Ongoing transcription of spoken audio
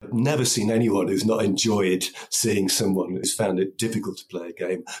never seen anyone who's not enjoyed seeing someone who's found it difficult to play a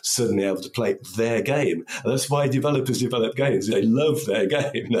game suddenly able to play their game. And that's why developers develop games. They love their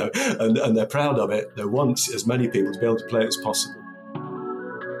game, and they're proud of it. They want as many people to be able to play it as possible.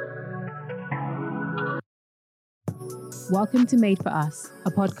 Welcome to Made for Us,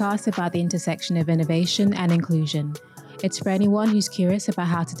 a podcast about the intersection of innovation and inclusion. It's for anyone who's curious about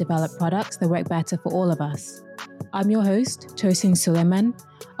how to develop products that work better for all of us. I'm your host, Tosin Suleiman,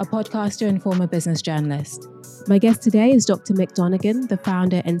 a podcaster and former business journalist. My guest today is Dr. Mick Donegan, the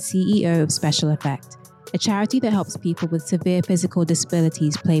founder and CEO of SpecialEffect's, a charity that helps people with severe physical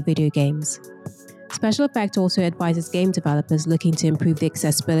disabilities play video games. SpecialEffect's also advises game developers looking to improve the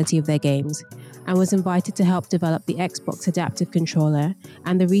accessibility of their games, and was invited to help develop the Xbox Adaptive Controller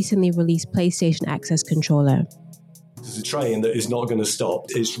and the recently released PlayStation Access Controller. There's a train that is not going to stop.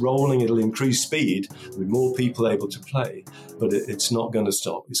 It's rolling, it'll increase speed with more people able to play, but it's not going to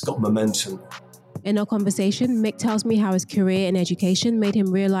stop. It's got momentum. In our conversation, Mick tells me how his career in education made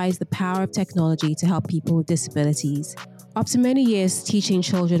him realize the power of technology to help people with disabilities. After many years teaching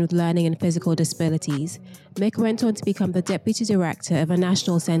children with learning and physical disabilities, Mick went on to become the Deputy Director of a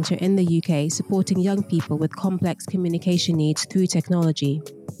national centre in the UK supporting young people with complex communication needs through technology.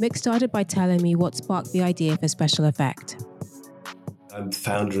 Mick started by telling me what sparked the idea for SpecialEffect's. I'm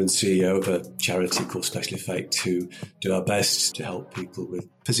founder and CEO of a charity called SpecialEffect's who do our best to help people with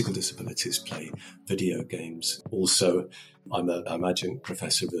physical disabilities play video games. Also, I'm an adjunct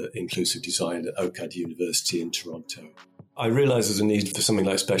professor of inclusive design at OCAD University in Toronto. I realised there's a need for something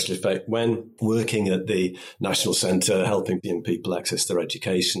like SpecialEffect's when working at the National Centre, helping young people access their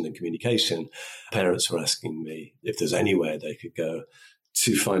education and communication. Parents were asking me if there's anywhere they could go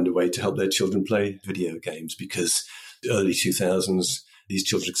to find a way to help their children play video games, because early 2000s, these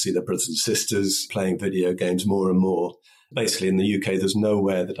children could see their brothers and sisters playing video games more and more. Basically, in the UK, there's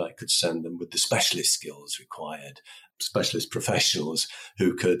nowhere that I could send them with the specialist skills required, specialist professionals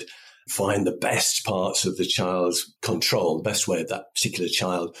who could find the best parts of the child's control, the best way of that particular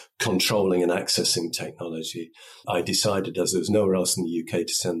child controlling and accessing technology. I decided, as there was nowhere else in the UK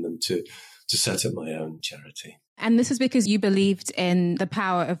to send them, to set up my own charity. And this is because you believed in the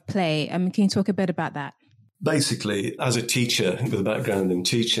power of play. Can you talk a bit about that? Basically, as a teacher with a background in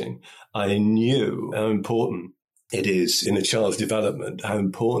teaching, I knew how important it is in a child's development, how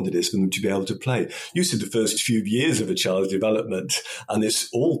important it is for them to be able to play. You said the first few years of a child's development, and it's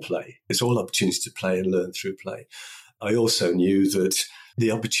all play. It's all opportunity to play and learn through play. I also knew that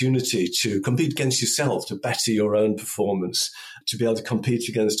the opportunity to compete against yourself, to better your own performance, to be able to compete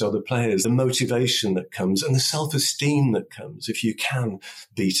against other players, the motivation that comes and the self-esteem that comes if you can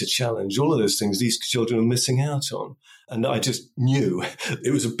beat a challenge, all of those things these children are missing out on. And I just knew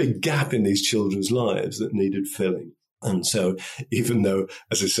it was a big gap in these children's lives that needed filling. And so even though,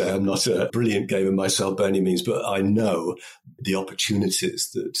 as I say, I'm not a brilliant gamer myself by any means, but I know the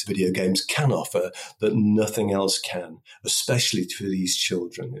opportunities that video games can offer that nothing else can, especially for these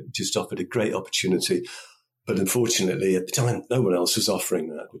children. It just offered a great opportunity. But unfortunately, at the time, no one else was offering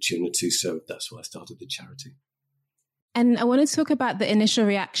that opportunity. So that's why I started the charity. And I want to talk about the initial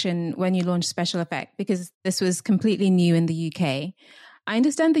reaction when you launched SpecialEffect's, because this was completely new in the UK. I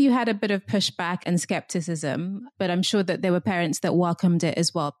understand that you had a bit of pushback and skepticism, but I'm sure that there were parents that welcomed it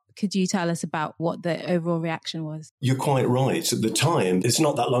as well. Could you tell us about what the overall reaction was? You're quite right. At the time, it's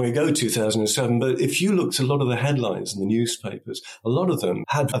not that long ago, 2007, but if you looked at a lot of the headlines in the newspapers, a lot of them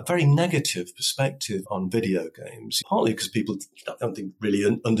had a very negative perspective on video games, partly because people, I don't think,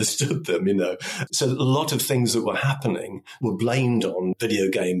 really understood them, So a lot of things that were happening were blamed on video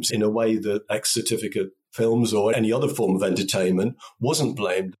games in a way that X-certificate films or any other form of entertainment wasn't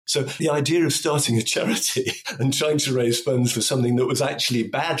blamed. So the idea of starting a charity and trying to raise funds for something that was actually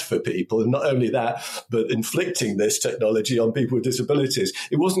bad for people, and not only that, but inflicting this technology on people with disabilities,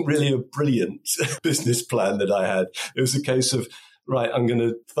 it wasn't really a brilliant business plan that I had. It was a case of, right, I'm going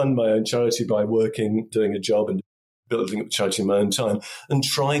to fund my own charity by working, doing a job and building up a charity in my own time, and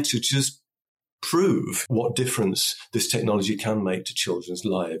try to just prove what difference this technology can make to children's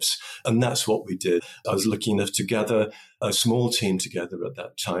lives. And that's what we did. I was lucky enough to gather a small team together at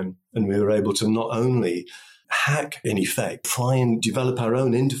that time, and we were able to not only hack, in effect, try and develop our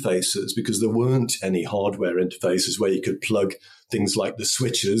own interfaces, because there weren't any hardware interfaces where you could plug things like the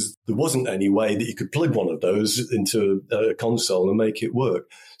switches. There wasn't any way that you could plug one of those into a console and make it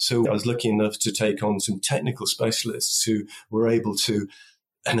work. So I was lucky enough to take on some technical specialists who were able to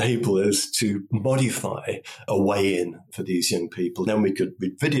enable us to modify a way in for these young people. Then we'd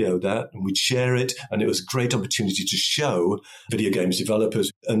video that and we'd share it. And it was a great opportunity to show video games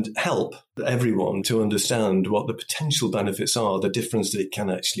developers and help everyone to understand what the potential benefits are, the difference that it can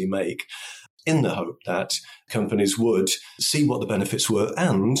actually make, in the hope that companies would see what the benefits were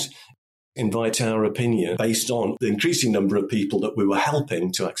and invite our opinion based on the increasing number of people that we were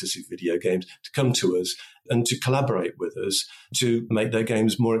helping to access video games to come to us and to collaborate with us to make their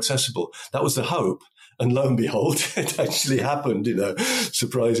games more accessible. That was the hope. And lo and behold, it actually happened,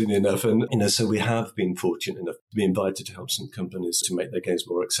 surprisingly enough. And, so we have been fortunate enough to be invited to help some companies to make their games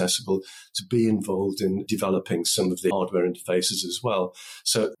more accessible, to be involved in developing some of the hardware interfaces as well.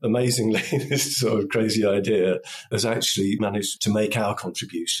 So amazingly, this sort of crazy idea has actually managed to make our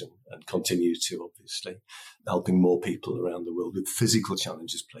contribution and continue to, obviously, helping more people around the world with physical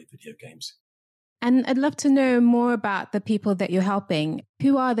challenges play video games. And I'd love to know more about the people that you're helping.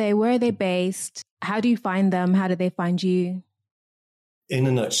 Who are they? Where are they based? How do you find them? How do they find you? In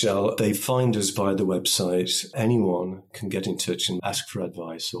a nutshell, they find us via the website. Anyone can get in touch and ask for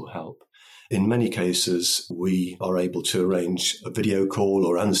advice or help. In many cases, we are able to arrange a video call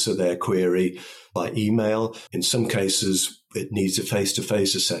or answer their query by email. In some cases, it needs a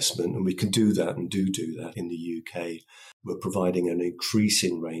face-to-face assessment, and we can do that and do that in the UK. We're providing an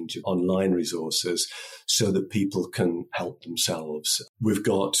increasing range of online resources so that people can help themselves. We've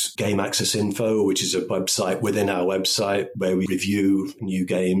got Game Access Info, which is a website within our website where we review new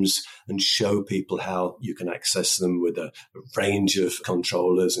games and show people how you can access them with a range of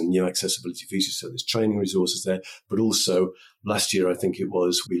controllers and new accessibility features. So there's training resources there, but also last year, I think it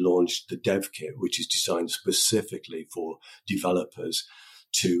was, we launched the Dev Kit, which is designed specifically for developers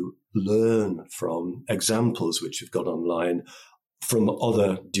to learn from examples which we've got online from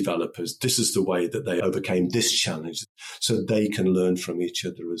other developers. This is the way that they overcame this challenge, so they can learn from each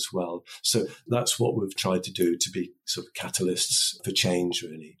other as well. So that's what we've tried to do, to be sort of catalysts for change,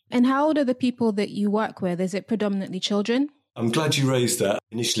 really. And how old are the people that you work with? Is it predominantly children? I'm glad you raised that.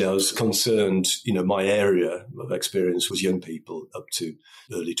 Initially, I was concerned, my area of experience was young people up to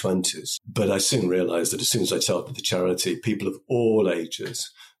early 20s. But I soon realized that as soon as I started the charity, people of all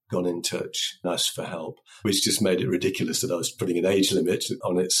ages got in touch and asked for help, which just made it ridiculous that I was putting an age limit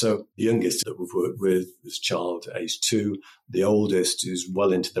on it. So the youngest that we've worked with is a child aged 2. The oldest is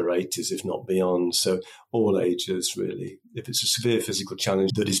well into their 80s, if not beyond. So all ages, really. If it's a severe physical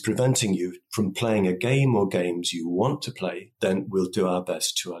challenge that is preventing you from playing a game or games you want to play, then we'll do our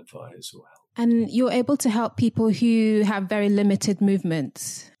best to advise or help. And you're able to help people who have very limited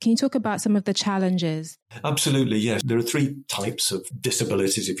movements. Can you talk about some of the challenges? Absolutely, yes. There are 3 types of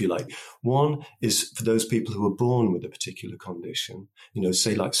disabilities, if you like. One is for those people who are born with a particular condition,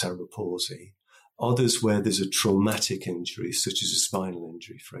 say like cerebral palsy. Others where there's a traumatic injury, such as a spinal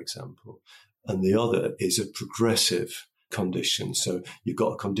injury, for example. And the other is a progressive condition. So you've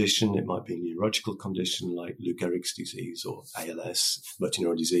got a condition, it might be a neurological condition like Lou Gehrig's disease or ALS, motor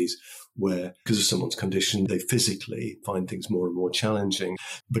neuron disease, where because of someone's condition, they physically find things more and more challenging.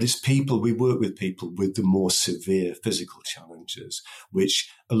 But it's we work with people with the more severe physical challenges,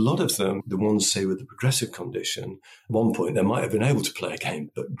 which a lot of them, the ones, say, with the progressive condition, at one point they might have been able to play a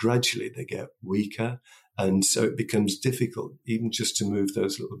game, but gradually they get weaker. And so it becomes difficult even just to move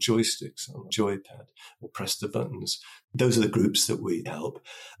those little joysticks on a joypad or press the buttons. Those are the groups that we help.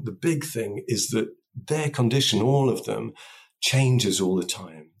 The big thing is that their condition, all of them, changes all the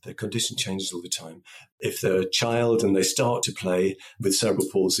time. Their condition changes all the time. If they're a child and they start to play with cerebral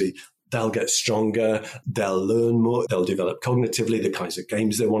palsy, they'll get stronger, they'll learn more, they'll develop cognitively, the kinds of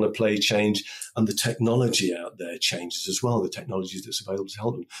games they want to play change, and the technology out there changes as well, the technology that's available to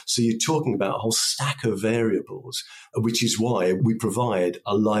help them. So you're talking about a whole stack of variables, which is why we provide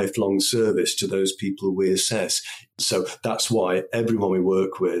a lifelong service to those people we assess. So that's why everyone we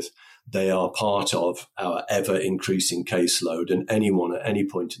work with, they are part of our ever-increasing caseload, and anyone at any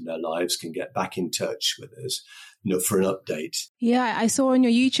point in their lives can get back in touch with us, for an update. Yeah, I saw on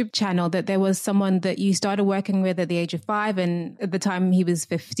your YouTube channel that there was someone that you started working with at the age of 5, and at the time he was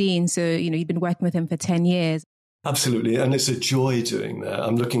 15. So, you've been working with him for 10 years. Absolutely. And it's a joy doing that.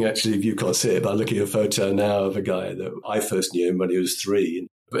 I'm looking, actually, if you can't see it, but I'm looking at a photo now of a guy that I first knew him when he was 3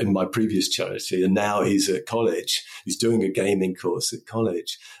 in my previous charity. And now he's at college. He's doing a gaming course at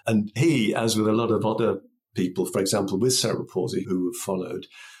college. And he, as with a lot of other people, for example, with cerebral palsy who have followed,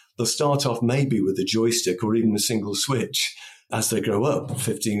 they'll start off maybe with a joystick or even a single switch. As they grow up,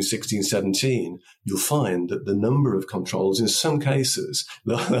 15, 16, 17, you'll find that the number of controls, in some cases,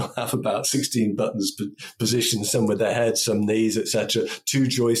 they'll have about 16 buttons positioned, some with their head, some knees, etc., 2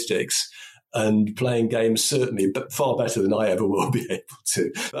 joysticks. and playing games certainly, but far better than I ever will be able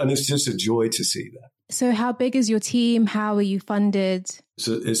to. And it's just a joy to see that. So how big is your team? How are you funded?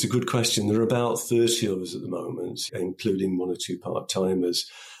 So it's a good question. There are about 30 of us at the moment, including one or two part-timers.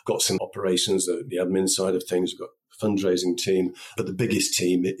 Got some operations, the admin side of things. We've got a fundraising team, but the biggest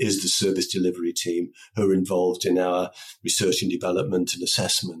team is the service delivery team, who are involved in our research and development and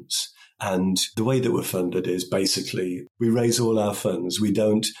assessments. And the way that we're funded is basically we raise all our funds. We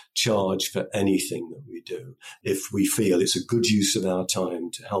don't charge for anything that we do. If we feel it's a good use of our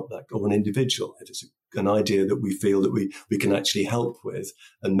time to help that, or an individual, if it's an idea that we feel that we can actually help with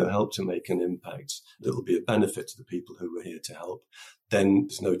and help to make an impact that will be a benefit to the people who are here to help, then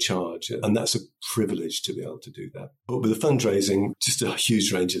there's no charge. And that's a privilege to be able to do that. But with the fundraising, just a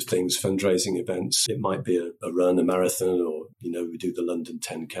huge range of things, fundraising events. It might be a run, a marathon, or, we do the London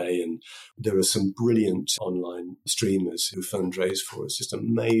 10K. And there are some brilliant online streamers who fundraise for us, just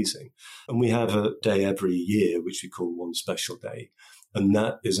amazing. And we have a day every year, which we call One Special Day. And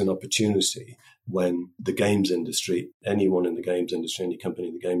that is an opportunity when the games industry, anyone in the games industry, any company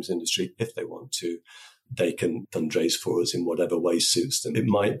in the games industry, if they want to, they can fundraise for us in whatever way suits them. It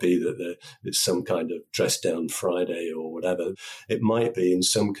might be that it's some kind of dress down Friday or whatever. It might be in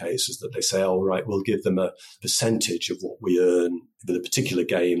some cases that they say, all right, we'll give them a percentage of what we earn with a particular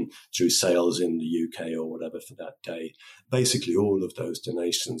game through sales in the UK or whatever for that day. Basically, all of those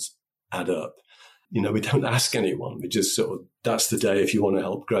donations add up. We don't ask anyone. We just that's the day. If you want to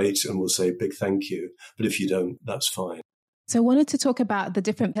help, great. And we'll say big thank you. But if you don't, that's fine. So I wanted to talk about the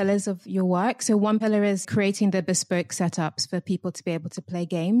different pillars of your work. So one pillar is creating the bespoke setups for people to be able to play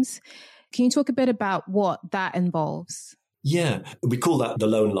games. Can you talk a bit about what that involves? Yeah, we call that the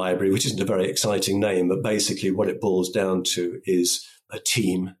Loan Library, which isn't a very exciting name, but basically what it boils down to is a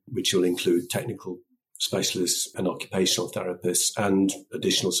team which will include technical specialists and occupational therapists and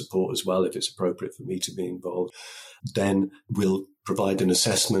additional support as well, if it's appropriate for me to be involved. Then we'll provide an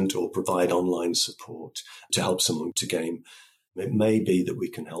assessment or provide online support to help someone to game. It may be that we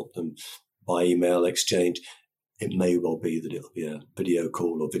can help them by email exchange. It may well be that it'll be a video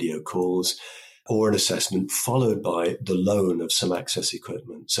call or video calls, or an assessment followed by the loan of some access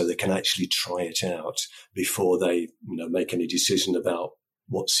equipment so they can actually try it out before they make any decision about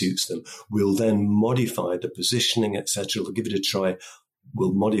what suits them. We'll then modify the positioning, etc. We'll give it a try.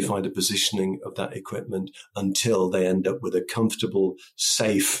 We'll modify the positioning of that equipment until they end up with a comfortable,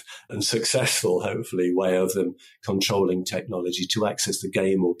 safe and successful, hopefully, way of them controlling technology to access the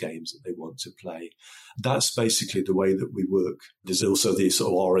game or games that they want to play. That's basically the way that we work. There's also the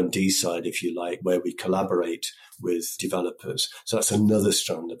sort of R&D side, if you like, where we collaborate with developers. So that's another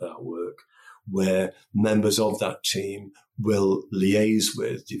strand of our work, where members of that team will liaise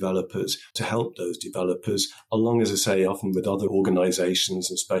with developers to help those developers, along, as I say, often with other organizations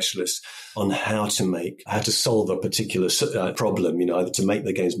and specialists, on how to solve a particular problem, either to make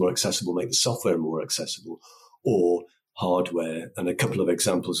the games more accessible, make the software more accessible, or hardware. And a couple of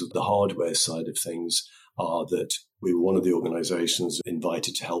examples of the hardware side of things are that we were one of the organizations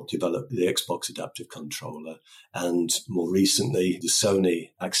invited to help develop the Xbox adaptive controller and more recently the Sony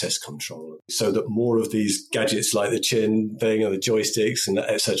access controller, so that more of these gadgets like the chin thing or the joysticks and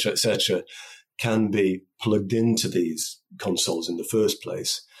et cetera, can be plugged into these consoles in the first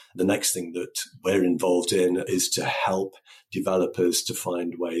place. The next thing that we're involved in is to help developers to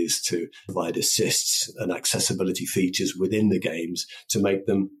find ways to provide assists and accessibility features within the games to make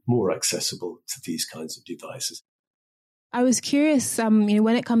them more accessible to these kinds of devices. I was curious,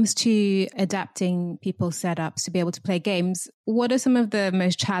 when it comes to adapting people's setups to be able to play games, what are some of the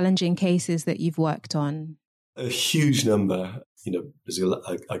most challenging cases that you've worked on? A huge number. There's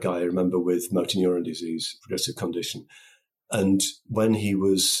a guy I remember with motor neuron disease, progressive condition. And when he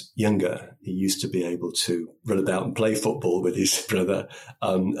was younger, he used to be able to run about and play football with his brother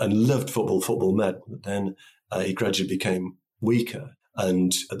and loved football mad. But then he gradually became weaker.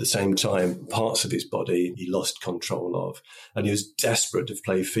 And at the same time, parts of his body he lost control of. And he was desperate to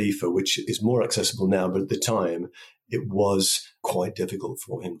play FIFA, which is more accessible now. But at the time, it was quite difficult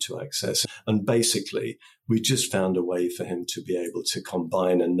for him to access. And basically, we just found a way for him to be able to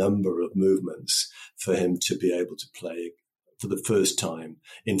combine a number of movements for him to be able to play for the first time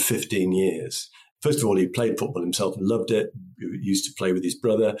in 15 years. First of all, he played football himself and loved it. He used to play with his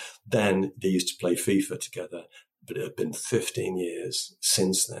brother. Then they used to play FIFA together. But it had been 15 years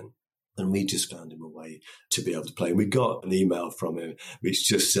since then. And we just found him a way to be able to play. And we got an email from him which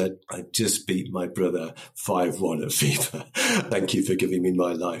just said, I just beat my brother 5-1 at FIFA. Thank you for giving me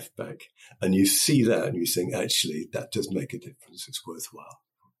my life back. And you see that and you think, actually, that does make a difference. It's worthwhile.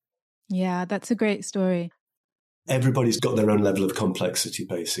 Yeah, that's a great story. Everybody's got their own level of complexity,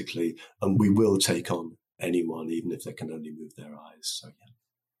 basically, and we will take on anyone, even if they can only move their eyes. So, yeah.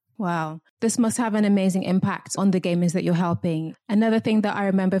 Wow. This must have an amazing impact on the gamers that you're helping. Another thing that I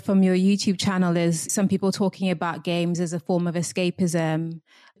remember from your YouTube channel is some people talking about games as a form of escapism,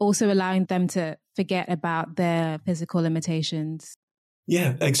 also allowing them to forget about their physical limitations.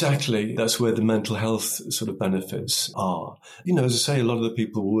 Yeah, exactly. That's where the mental health sort of benefits are. As I say, a lot of the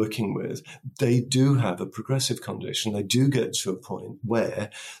people we're working with, they do have a progressive condition. They do get to a point where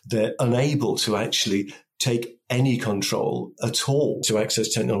they're unable to actually take any control at all, to access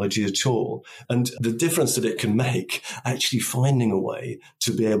technology at all. And the difference that it can make, actually finding a way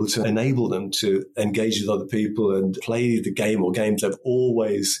to be able to enable them to engage with other people and play the game or games they've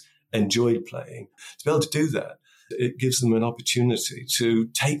always enjoyed playing, to be able to do that, it gives them an opportunity to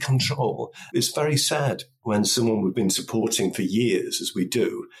take control. It's very sad when someone we've been supporting for years, as we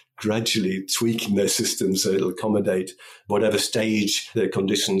do, gradually tweaking their systems so it'll accommodate whatever stage their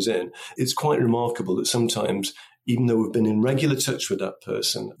condition's in. It's quite remarkable that sometimes, even though we've been in regular touch with that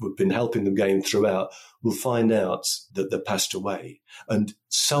person, we've been helping them game throughout, we'll find out that they've passed away. And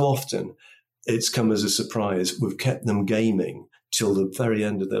so often it's come as a surprise. We've kept them gaming till the very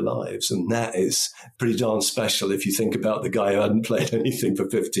end of their lives. And that is pretty darn special if you think about the guy who hadn't played anything for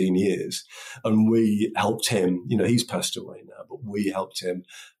 15 years. And we helped him, he's passed away now, but we helped him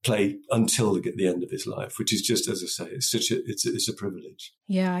play until the end of his life, which is just, as I say, it's a privilege.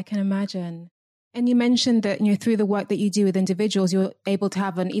 Yeah, I can imagine. And you mentioned that, through the work that you do with individuals, you're able to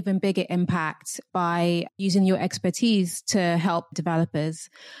have an even bigger impact by using your expertise to help developers.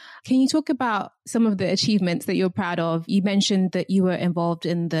 Can you talk about some of the achievements that you're proud of? You mentioned that you were involved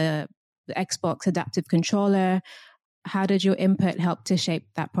in the Xbox adaptive controller. How did your input help to shape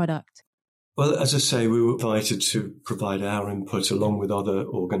that product? Well, as I say, we were invited to provide our input along with other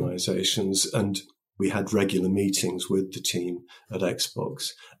organizations, and we had regular meetings with the team at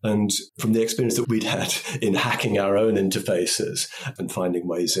Xbox. And from the experience that we'd had in hacking our own interfaces and finding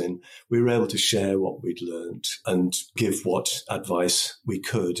ways in, we were able to share what we'd learned and give what advice we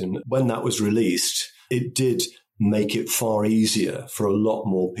could. And when that was released, it did make it far easier for a lot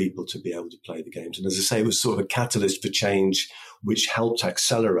more people to be able to play the games. And as I say, it was sort of a catalyst for change, which helped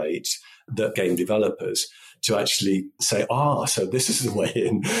accelerate the game developers to actually say, so this is the way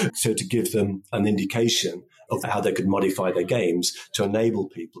in. So to give them an indication of how they could modify their games to enable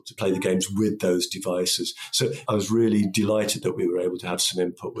people to play the games with those devices. So I was really delighted that we were able to have some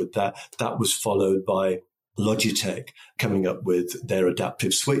input with that. That was followed by Logitech coming up with their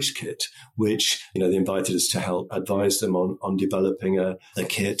adaptive switch kit, which, they invited us to help advise them on developing a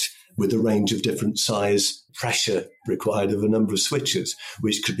kit with a range of different size pressure required of a number of switches,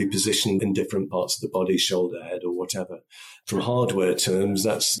 which could be positioned in different parts of the body, shoulder, head, or whatever. From hardware terms,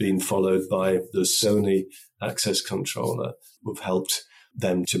 that's been followed by the Sony access controller. We've helped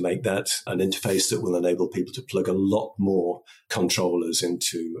them to make that an interface that will enable people to plug a lot more controllers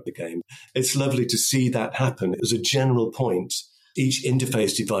into the game. It's lovely to see that happen. As a general point, each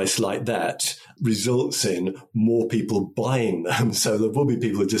interface device like that results in more people buying them. So there will be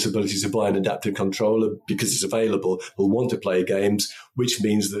people with disabilities who buy an adaptive controller because it's available, will want to play games, which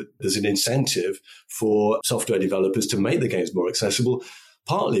means that there's an incentive for software developers to make the games more accessible,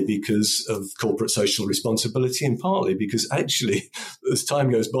 partly because of corporate social responsibility and partly because actually, as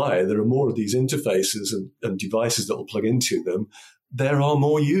time goes by, there are more of these interfaces and devices that will plug into them. There are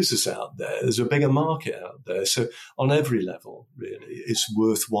more users out there. There's a bigger market out there. So on every level, really, it's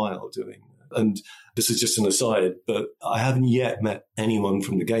worthwhile doing that. And this is just an aside, but I haven't yet met anyone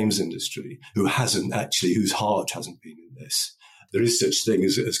from the games industry whose heart hasn't been in this. There is such thing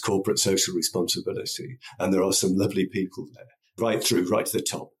as corporate social responsibility, and there are some lovely people there, right to the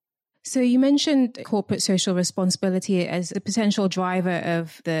top. So you mentioned corporate social responsibility as a potential driver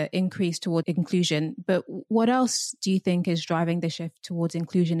of the increase toward inclusion, but what else do you think is driving the shift towards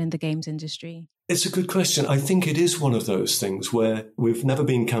inclusion in the games industry? It's a good question. I think it is one of those things where we've never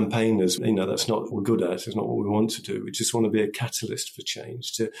been campaigners. That's not what we're good at. It's not what we want to do. We just want to be a catalyst for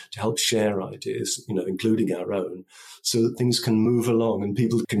change, to help share ideas, including our own, so that things can move along and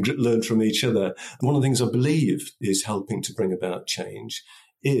people can learn from each other. One of the things I believe is helping to bring about change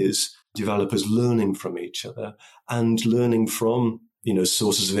is developers learning from each other and learning from,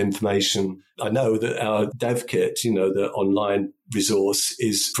 sources of information. I know that our dev kit, the online resource,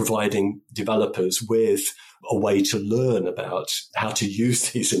 is providing developers with a way to learn about how to use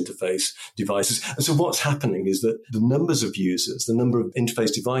these interface devices. And so what's happening is that the numbers of users, the number of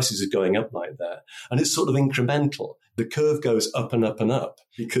interface devices are going up like that. And it's sort of incremental. The curve goes up and up and up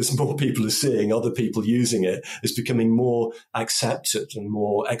because more people are seeing other people using it. It's becoming more accepted and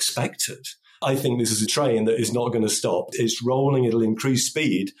more expected. I think this is a train that is not going to stop. It's rolling. It'll increase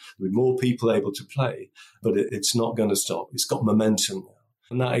speed with more people able to play, but it's not going to stop. It's got momentum now.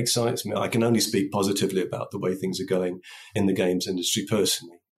 And that excites me. I can only speak positively about the way things are going in the games industry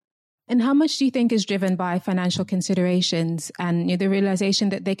personally. And how much do you think is driven by financial considerations and the realization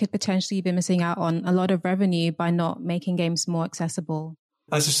that they could potentially be missing out on a lot of revenue by not making games more accessible?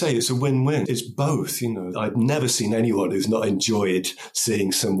 As I say, it's a win-win. It's both, I've never seen anyone who's not enjoyed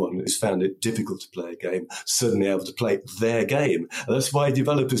seeing someone who's found it difficult to play a game suddenly able to play their game. And that's why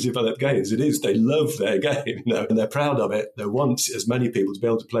developers develop games. It is, they love their game, and they're proud of it. They want as many people to be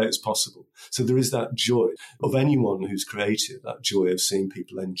able to play it as possible. So there is that joy of anyone who's creative, that joy of seeing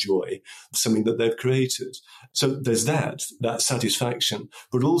people enjoy something that they've created. So there's that satisfaction.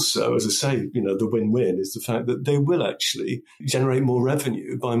 But also, as I say, the win-win is the fact that they will actually generate more revenue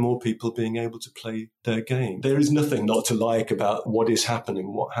by more people being able to play their game. There is nothing not to like about what is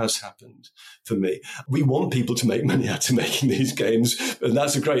happening, what has happened for me. We want people to make money out of making these games, and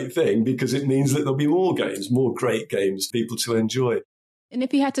that's a great thing because it means that there'll be more games, more great games for people to enjoy. And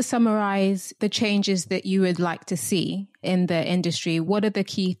if you had to summarize the changes that you would like to see in the industry, what are the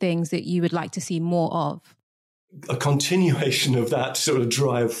key things that you would like to see more of? A continuation of that sort of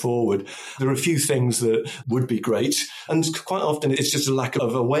drive forward. There are a few things that would be great. And quite often it's just a lack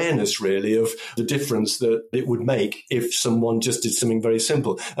of awareness, really, of the difference that it would make if someone just did something very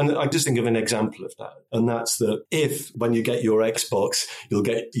simple. And I just think of an example of that. And that's that if when you get your Xbox, you'll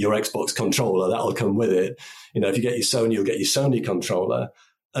get your Xbox controller, that'll come with it. If you get your Sony, you'll get your Sony controller.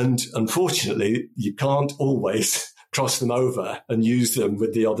 And unfortunately, you can't always cross them over and use them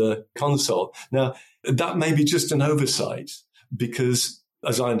with the other console. Now, that may be just an oversight because,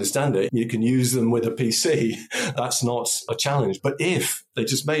 as I understand it, you can use them with a PC. That's not a challenge. But if they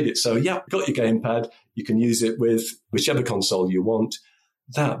just made it so, got your gamepad, you can use it with whichever console you want,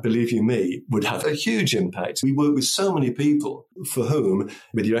 that, believe you me, would have a huge impact. We work with so many people for whom,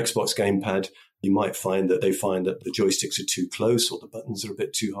 with your Xbox gamepad, you might find that they find that the joysticks are too close or the buttons are a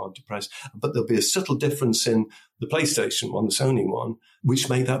bit too hard to press. But there'll be a subtle difference in the PlayStation one, the Sony one, which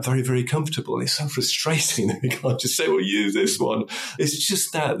make that very, very comfortable. It's so frustrating that you can't just say, well, use this one. It's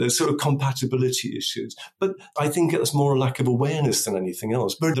just that there's sort of compatibility issues. But I think it's more a lack of awareness than anything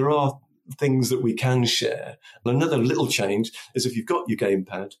else. But there are things that we can share. And another little change is if you've got your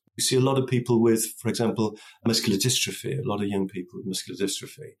gamepad, you see a lot of people with, for example, muscular dystrophy, a lot of young people with muscular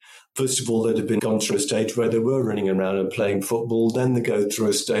dystrophy. First of all, they'd have gone through a stage where they were running around and playing football. Then they go through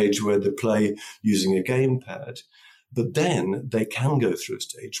a stage where they play using a gamepad. But then they can go through a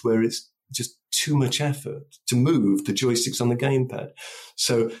stage where it's just too much effort to move the joysticks on the gamepad.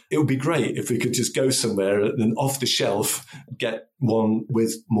 So it would be great if we could just go somewhere and off the shelf get one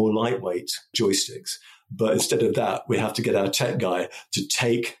with more lightweight joysticks. But instead of that, we have to get our tech guy to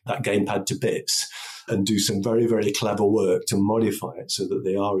take that gamepad to bits and do some very, very clever work to modify it so that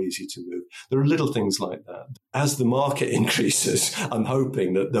they are easy to move. There are little things like that. As the market increases, I'm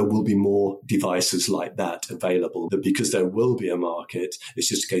hoping that there will be more devices like that available, that because there will be a market, it's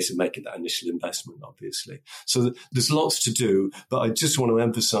just a case of making that initial investment, obviously. So there's lots to do, but I just want to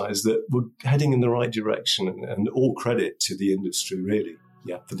emphasize that we're heading in the right direction and all credit to the industry, really,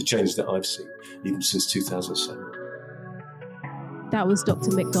 for the change that I've seen, even since 2007. That was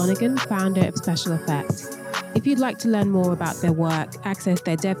Dr. Mick Donegan, founder of SpecialEffect's. If you'd like to learn more about their work, access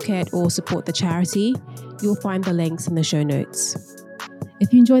their dev kit, or support the charity, you'll find the links in the show notes.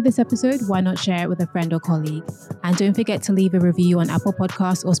 If you enjoyed this episode, why not share it with a friend or colleague? And don't forget to leave a review on Apple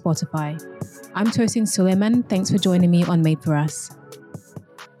Podcasts or Spotify. I'm Tosin Suleiman. Thanks for joining me on Made for Us.